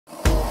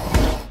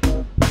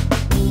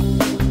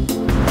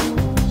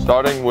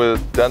Starting with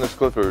Dennis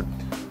Clifford.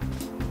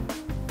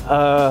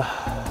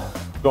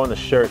 Going the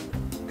shirt,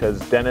 because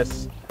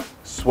Dennis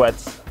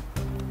sweats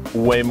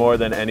way more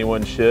than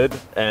anyone should,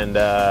 and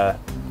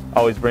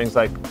always brings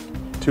like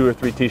 2 or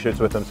 3 t-shirts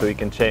with him so he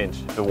can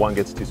change if one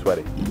gets too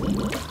sweaty.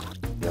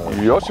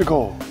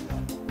 Yoshiko.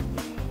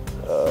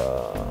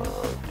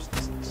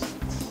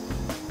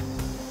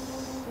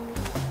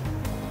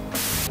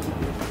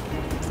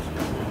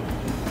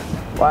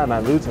 Why am I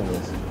losing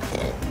this?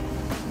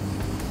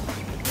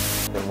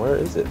 And where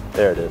is it?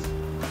 There it is.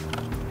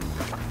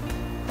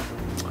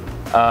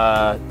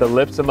 The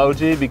lips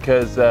emoji,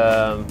 because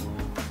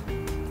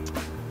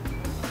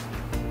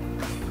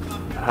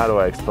how do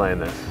I explain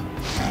this?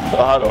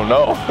 I don't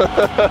know.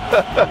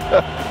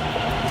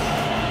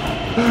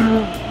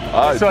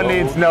 This one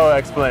needs no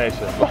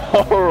explanation.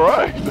 All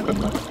right.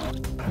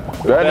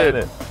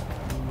 Bennett.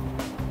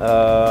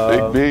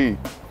 Big B.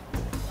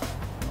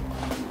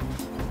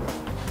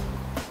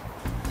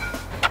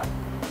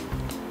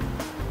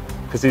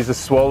 Because he's the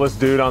swollest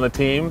dude on the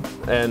team,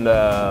 and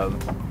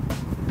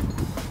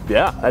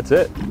yeah, that's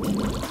it.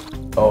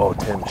 Oh,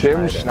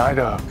 Tim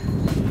Schneider.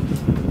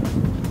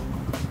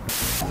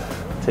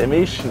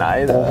 Timmy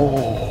Schneider.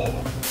 Oh.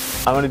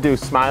 I'm gonna do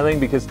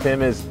smiling because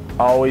Tim is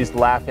always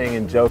laughing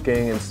and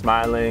joking and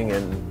smiling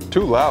and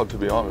Too loud, to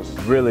be honest.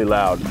 really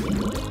loud.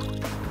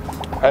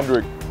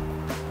 Hendrik.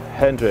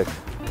 Hendrik.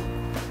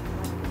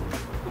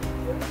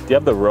 Do you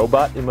have the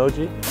robot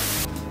emoji?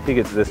 He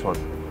gets this one.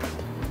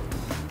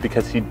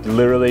 Because he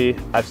literally,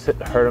 I've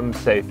heard him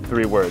say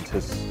 3 words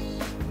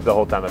the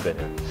whole time I've been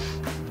here.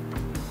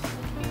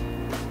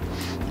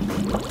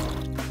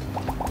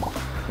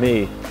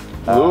 Me.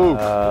 Luke.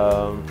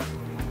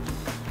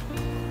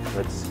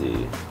 Let's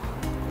see.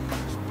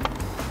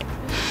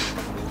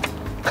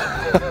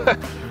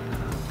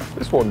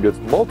 This one gets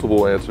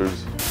multiple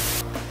answers.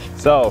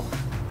 So,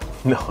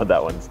 no,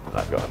 that one's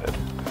not going in.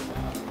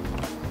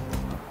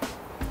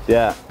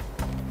 Yeah.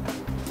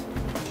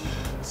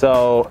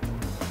 So,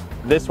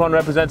 this one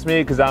represents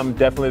me because I'm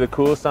definitely the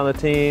coolest on the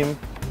team.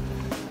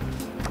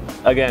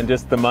 Again,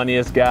 just the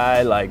moneyest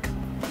guy. Like,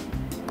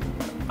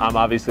 I'm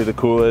obviously the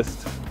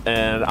coolest,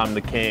 and I'm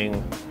the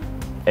king,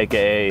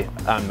 AKA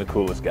I'm the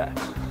coolest guy.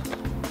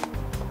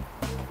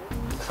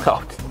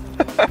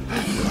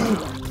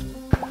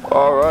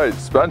 All right,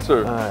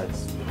 Spencer.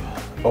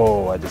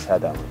 Oh, I just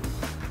had that one.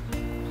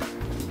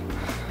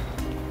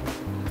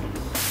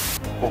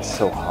 It's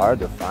so hard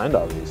to find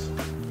all these.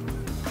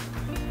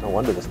 No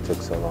wonder this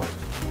took so long.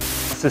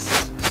 This is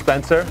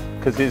Spencer,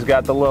 because he's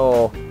got the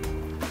little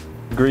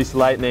Grease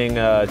Lightning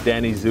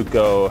Danny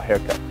Zuko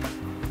haircut.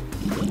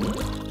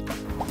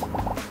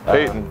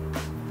 Peyton.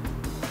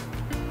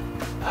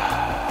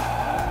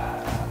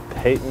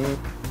 Peyton.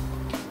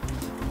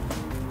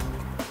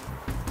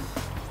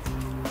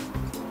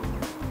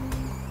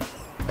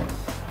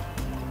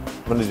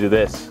 I'm gonna do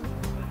this,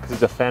 because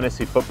he's a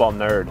fantasy football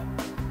nerd.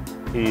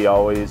 He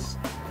always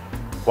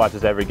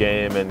watches every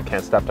game and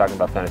can't stop talking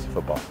about fantasy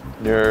football.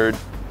 Nerd.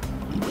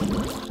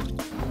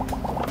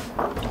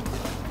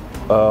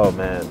 Oh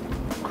man.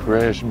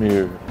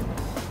 Crashmere.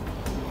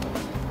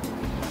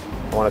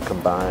 I want to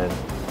combine.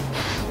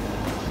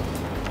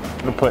 I'm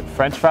gonna put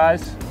French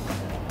fries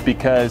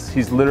because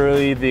he's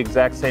literally the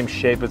exact same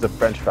shape as a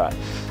French fry.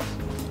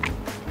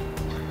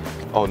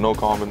 Oh, no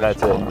combination.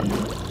 That's it.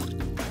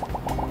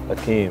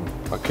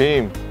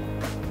 Akeem.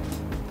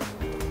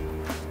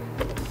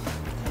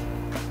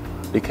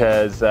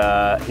 Because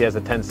he has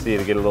a tendency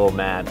to get a little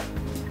mad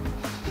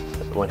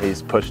when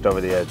he's pushed over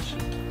the edge.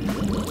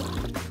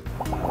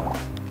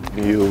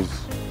 Niels.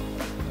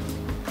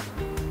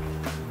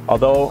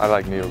 Although I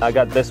like Niels. I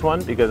got this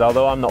one because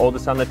although I'm the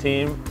oldest on the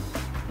team,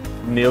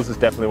 Niels is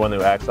definitely one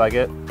who acts like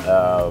it.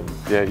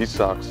 Yeah, he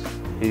sucks.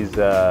 He's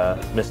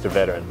Mr.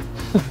 Veteran.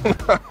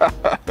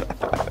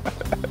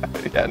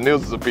 Yeah,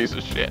 Niels is a piece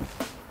of shit.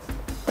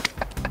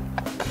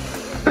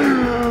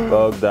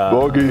 Bogdan.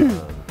 Bogey.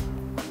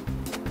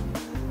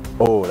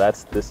 Oh,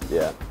 that's this,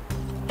 yeah.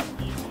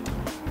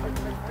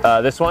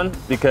 This one,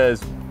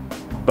 because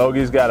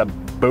Bogey's got a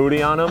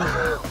booty on him,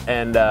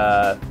 and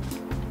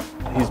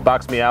he's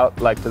boxed me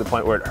out like to the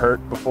point where it hurt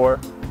before.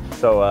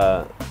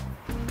 So,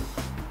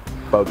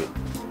 Bogey.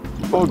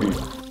 Bogey.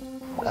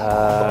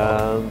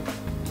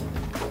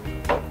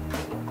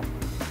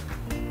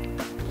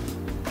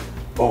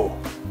 Oh.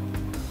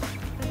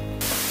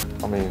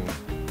 I mean.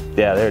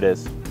 Yeah, there it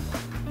is.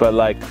 But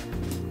like,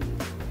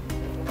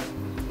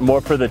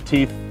 more for the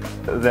teeth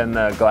than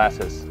the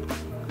glasses.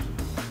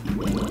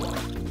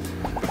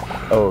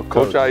 Oh,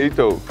 Coach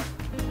Aito.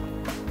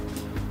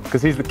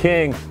 Because he's the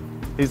king.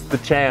 He's the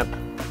champ.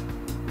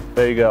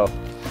 There you go.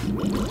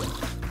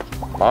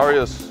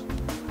 Marius.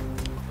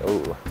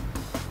 Oh.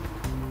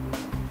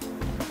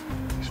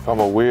 He's from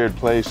a weird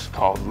place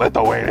called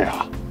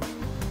Lithuania.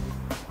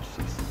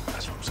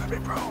 That's from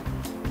semi-pro.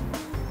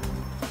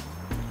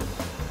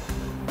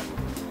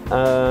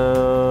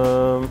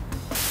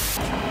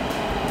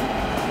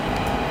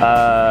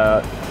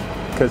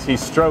 Because he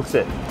strokes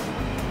it,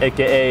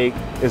 AKA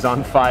is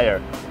on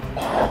fire.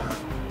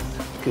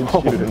 fucking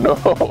Oh shoot it. no.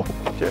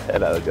 Get your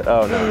head out of the gun.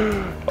 Oh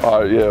no.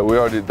 All right, yeah, we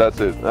already, that's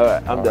it. All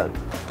right, I'm done.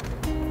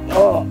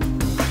 Oh.